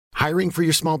Hiring for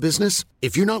your small business?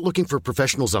 If you're not looking for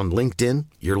professionals on LinkedIn,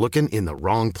 you're looking in the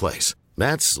wrong place.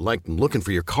 That's like looking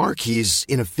for your car keys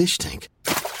in a fish tank.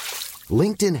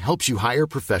 LinkedIn helps you hire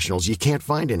professionals you can't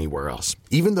find anywhere else,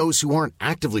 even those who aren't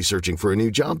actively searching for a new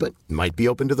job but might be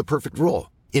open to the perfect role.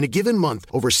 In a given month,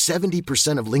 over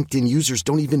 70% of LinkedIn users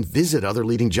don't even visit other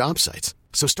leading job sites.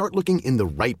 So start looking in the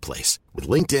right place. With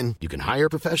LinkedIn, you can hire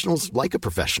professionals like a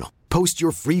professional. Post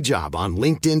your free job on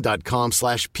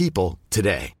linkedin.com/people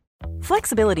today.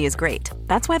 Flexibility is great.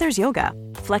 That's why there's yoga.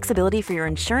 Flexibility for your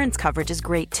insurance coverage is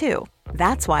great too.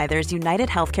 That's why there's United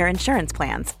Healthcare Insurance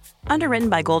Plans. Underwritten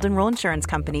by Golden Rule Insurance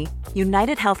Company,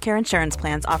 United Healthcare Insurance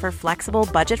Plans offer flexible,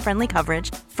 budget-friendly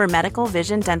coverage for medical,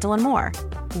 vision, dental, and more.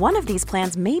 One of these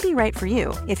plans may be right for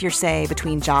you if you're, say,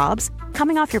 between jobs,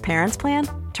 coming off your parents' plan,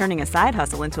 turning a side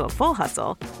hustle into a full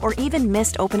hustle, or even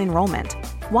missed open enrollment.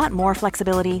 Want more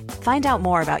flexibility? Find out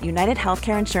more about United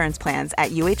Healthcare Insurance Plans at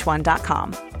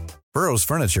uh1.com. Burrow's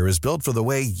furniture is built for the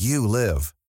way you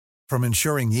live. From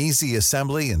ensuring easy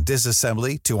assembly and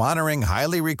disassembly to honoring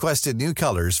highly requested new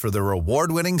colors for their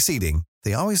award-winning seating,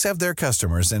 they always have their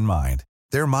customers in mind.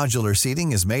 Their modular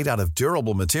seating is made out of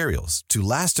durable materials to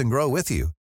last and grow with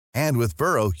you. And with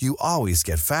Burrow, you always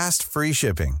get fast, free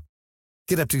shipping.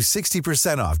 Get up to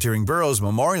 60% off during Burrow's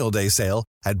Memorial Day sale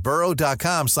at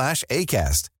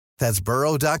burrow.com/ACAST. That's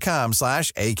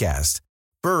burrow.com/ACAST.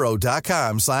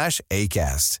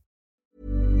 burrow.com/ACAST.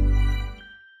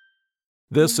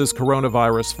 This is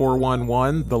Coronavirus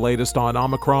 411, the latest on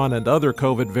Omicron and other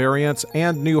COVID variants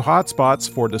and new hotspots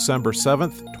for December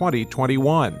 7th,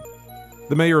 2021.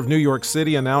 The mayor of New York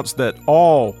City announced that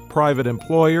all private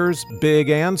employers, big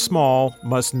and small,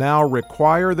 must now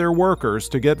require their workers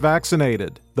to get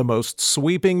vaccinated, the most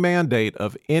sweeping mandate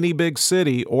of any big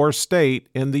city or state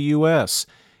in the U.S.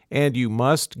 And you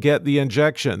must get the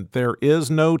injection. There is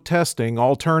no testing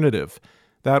alternative.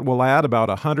 That will add about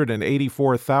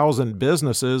 184,000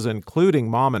 businesses, including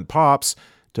mom and pops,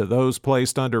 to those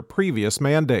placed under previous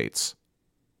mandates.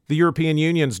 The European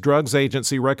Union's drugs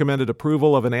agency recommended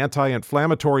approval of an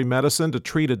anti-inflammatory medicine to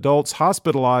treat adults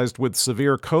hospitalized with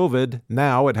severe COVID.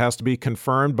 Now it has to be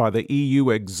confirmed by the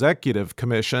EU Executive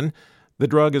Commission. The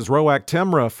drug is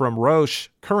Roactemra from Roche,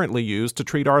 currently used to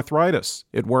treat arthritis.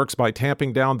 It works by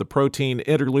tamping down the protein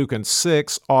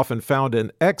interleukin-6, often found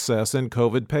in excess in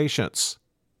COVID patients.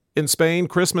 In Spain,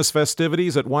 Christmas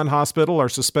festivities at one hospital are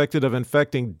suspected of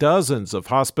infecting dozens of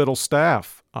hospital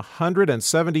staff.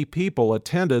 170 people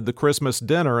attended the Christmas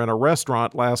dinner in a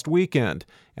restaurant last weekend,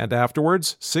 and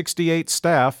afterwards, 68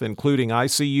 staff, including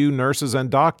ICU nurses and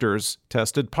doctors,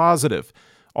 tested positive.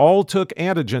 All took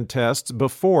antigen tests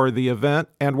before the event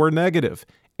and were negative,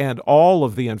 and all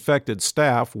of the infected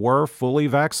staff were fully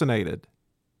vaccinated.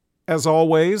 As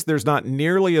always, there's not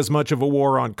nearly as much of a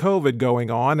war on COVID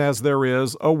going on as there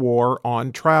is a war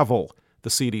on travel. The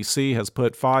CDC has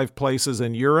put 5 places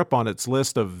in Europe on its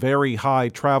list of very high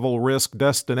travel risk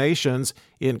destinations,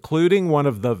 including one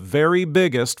of the very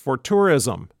biggest for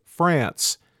tourism,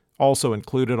 France. Also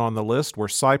included on the list were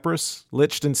Cyprus,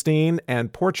 Liechtenstein,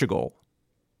 and Portugal.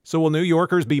 So will New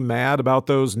Yorkers be mad about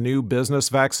those new business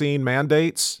vaccine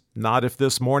mandates? Not if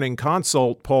this Morning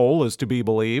Consult poll is to be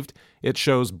believed. It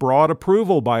shows broad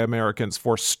approval by Americans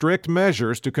for strict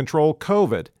measures to control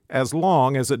COVID, as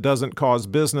long as it doesn't cause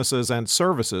businesses and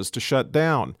services to shut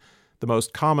down. The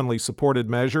most commonly supported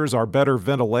measures are better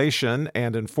ventilation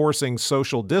and enforcing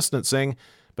social distancing,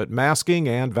 but masking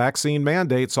and vaccine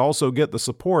mandates also get the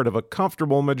support of a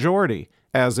comfortable majority,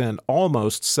 as in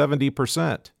almost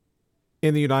 70%.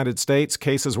 In the United States,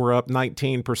 cases were up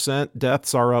 19%,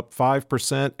 deaths are up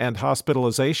 5%, and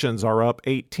hospitalizations are up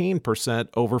 18%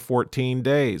 over 14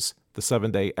 days. The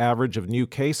 7-day average of new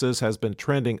cases has been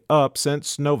trending up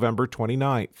since November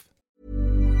 29th.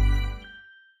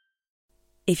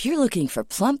 If you're looking for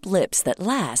plump lips that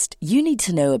last, you need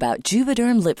to know about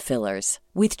Juvederm lip fillers.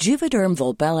 With Juvederm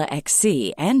Volbella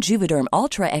XC and Juvederm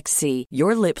Ultra XC,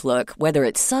 your lip look, whether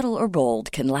it's subtle or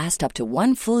bold, can last up to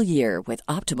 1 full year with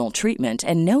optimal treatment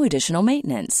and no additional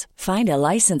maintenance. Find a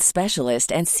licensed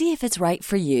specialist and see if it's right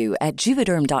for you at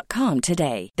Juvederm.com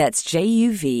today. That's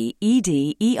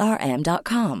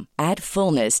JUVEDERM.com. Add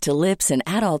fullness to lips in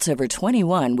adults over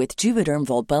 21 with Juvederm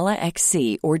Volbella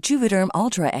XC or Juvederm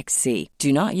Ultra XC.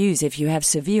 Do not not use if you have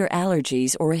severe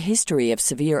allergies or a history of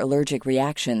severe allergic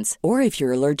reactions, or if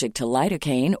you're allergic to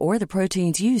lidocaine or the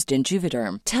proteins used in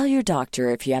Juvederm. Tell your doctor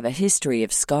if you have a history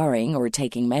of scarring or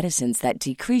taking medicines that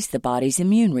decrease the body's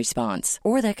immune response,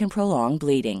 or that can prolong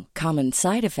bleeding. Common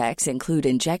side effects include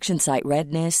injection site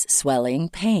redness, swelling,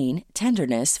 pain,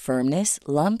 tenderness, firmness,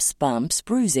 lumps, bumps,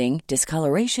 bruising,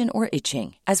 discoloration, or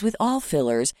itching. As with all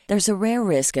fillers, there's a rare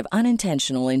risk of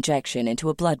unintentional injection into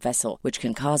a blood vessel, which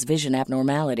can cause vision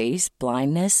abnormalities,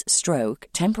 blindness, stroke,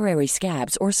 temporary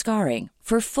scabs, or scarring.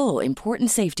 For full, important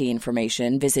safety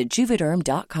information, visit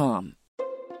Juvederm.com.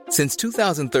 Since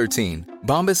 2013,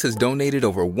 Bombas has donated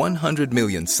over 100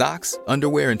 million socks,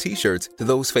 underwear, and T-shirts to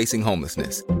those facing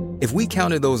homelessness. If we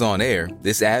counted those on air,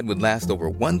 this ad would last over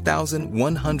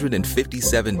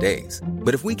 1,157 days.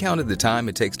 But if we counted the time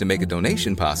it takes to make a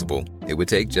donation possible, it would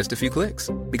take just a few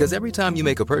clicks. Because every time you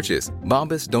make a purchase,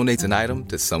 Bombas donates an item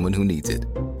to someone who needs it.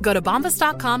 Go to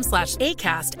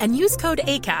bombas.com/ACAST and use code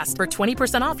ACAST for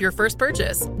 20% off your first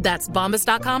purchase. That's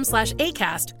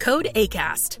bombas.com/ACAST, code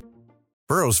ACAST.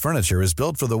 Burrow's furniture is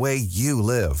built for the way you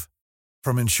live.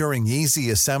 From ensuring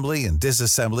easy assembly and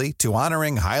disassembly to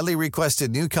honoring highly requested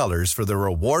new colors for their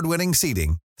award-winning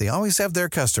seating, they always have their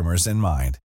customers in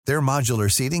mind. Their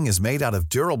modular seating is made out of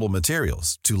durable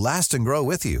materials to last and grow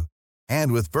with you.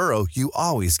 And with Burrow, you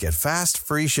always get fast,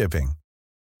 free shipping.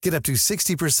 Get up to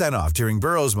 60% off during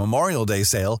Burrow's Memorial Day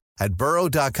sale at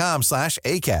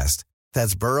burrow.com/ACAST.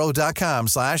 That's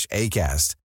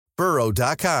burrow.com/ACAST.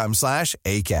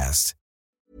 burrow.com/ACAST.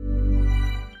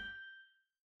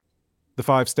 The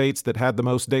 5 states that had the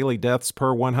most daily deaths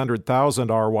per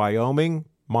 100,000 are Wyoming,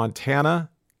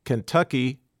 Montana,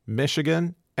 Kentucky,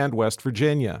 Michigan, and West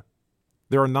Virginia.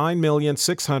 There are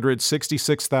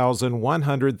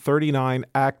 9,666,139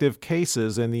 active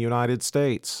cases in the United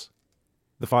States.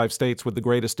 The 5 states with the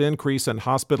greatest increase in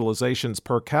hospitalizations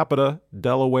per capita: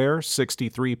 Delaware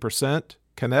 63%,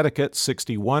 Connecticut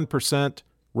 61%,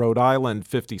 Rhode Island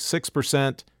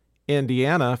 56%,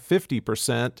 Indiana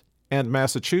 50%, and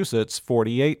Massachusetts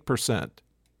 48%.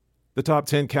 The top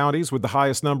 10 counties with the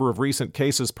highest number of recent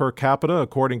cases per capita,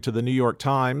 according to the New York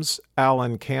Times: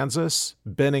 Allen, Kansas;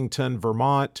 Bennington,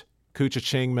 Vermont;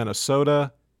 Koochiching,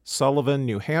 Minnesota; Sullivan,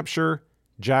 New Hampshire;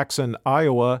 Jackson,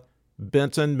 Iowa;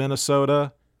 Benton,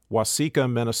 Minnesota;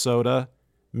 Waseca, Minnesota;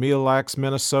 Mille Lacs,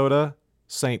 Minnesota;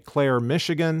 St. Clair,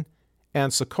 Michigan;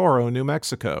 and Socorro, New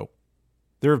Mexico.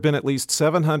 There have been at least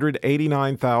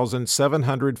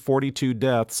 789,742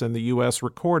 deaths in the U.S.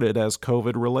 recorded as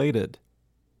COVID-related.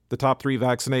 The top 3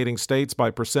 vaccinating states by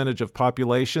percentage of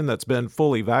population that's been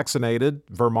fully vaccinated: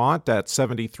 Vermont at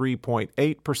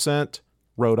 73.8%,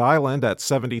 Rhode Island at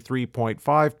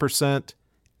 73.5%,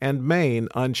 and Maine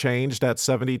unchanged at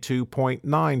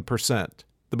 72.9%.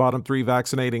 The bottom 3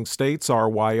 vaccinating states are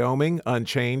Wyoming,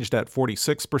 unchanged at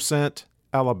 46%,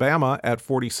 Alabama at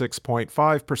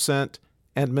 46.5%,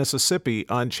 and Mississippi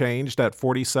unchanged at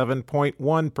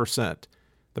 47.1%.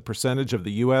 The percentage of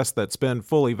the U.S. that's been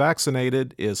fully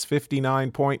vaccinated is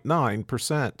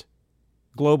 59.9%.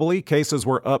 Globally, cases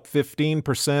were up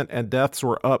 15% and deaths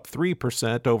were up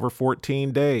 3% over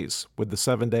 14 days, with the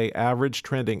 7-day average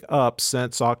trending up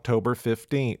since October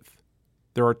 15th.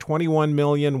 There are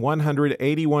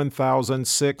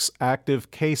 21,181,006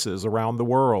 active cases around the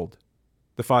world.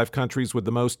 The 5 countries with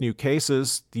the most new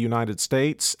cases: the United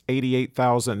States,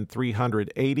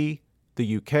 88,380,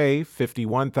 the UK,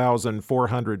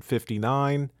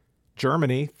 51,459,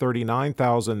 Germany,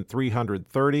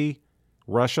 39,330,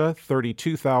 Russia,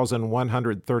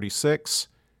 32,136,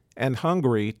 and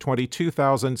Hungary,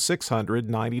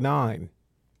 22,699.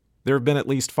 There have been at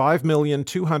least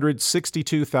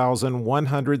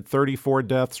 5,262,134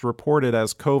 deaths reported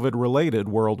as COVID-related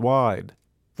worldwide.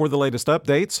 For the latest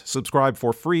updates, subscribe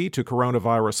for free to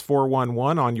Coronavirus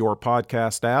 411 on your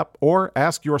podcast app, or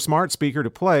ask your smart speaker to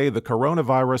play the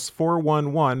Coronavirus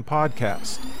 411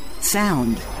 podcast.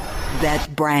 Sound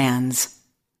that brands.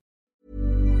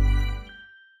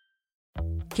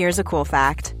 Here's a cool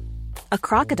fact: a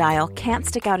crocodile can't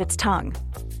stick out its tongue.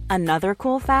 Another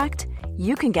cool fact: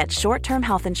 you can get short-term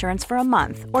health insurance for a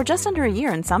month or just under a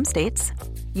year in some states.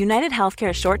 United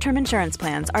Healthcare short-term insurance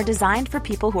plans are designed for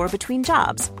people who are between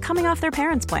jobs, coming off their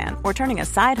parents' plan, or turning a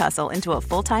side hustle into a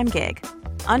full-time gig.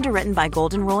 Underwritten by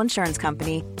Golden Rule Insurance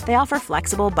Company, they offer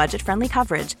flexible, budget-friendly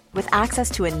coverage with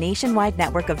access to a nationwide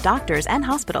network of doctors and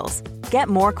hospitals. Get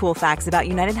more cool facts about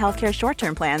United Healthcare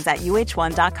short-term plans at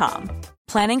uh1.com.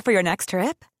 Planning for your next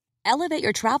trip? Elevate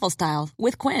your travel style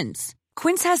with Quince.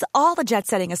 Quince has all the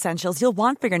jet-setting essentials you'll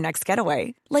want for your next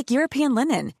getaway, like European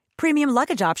linen, premium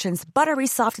luggage options, buttery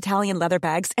soft Italian leather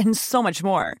bags, and so much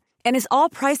more. And is all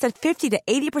priced at 50 to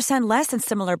 80% less than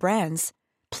similar brands.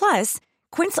 Plus,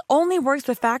 Quince only works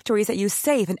with factories that use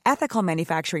safe and ethical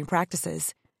manufacturing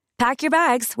practices. Pack your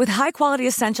bags with high-quality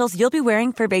essentials you'll be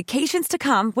wearing for vacations to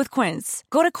come with Quince.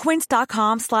 Go to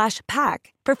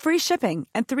quince.com/pack for free shipping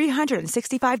and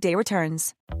 365-day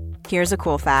returns. Here's a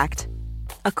cool fact.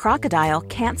 A crocodile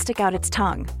can't stick out its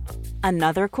tongue.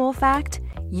 Another cool fact,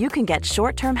 you can get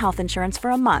short-term health insurance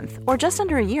for a month or just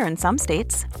under a year in some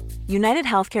states. United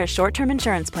Healthcare short-term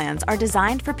insurance plans are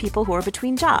designed for people who are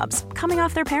between jobs, coming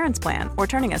off their parents' plan, or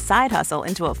turning a side hustle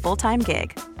into a full-time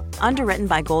gig. Underwritten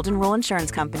by Golden Rule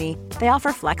Insurance Company, they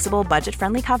offer flexible,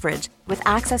 budget-friendly coverage with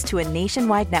access to a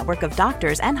nationwide network of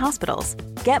doctors and hospitals.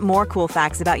 Get more cool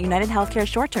facts about United Healthcare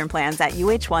short-term plans at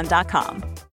uh1.com.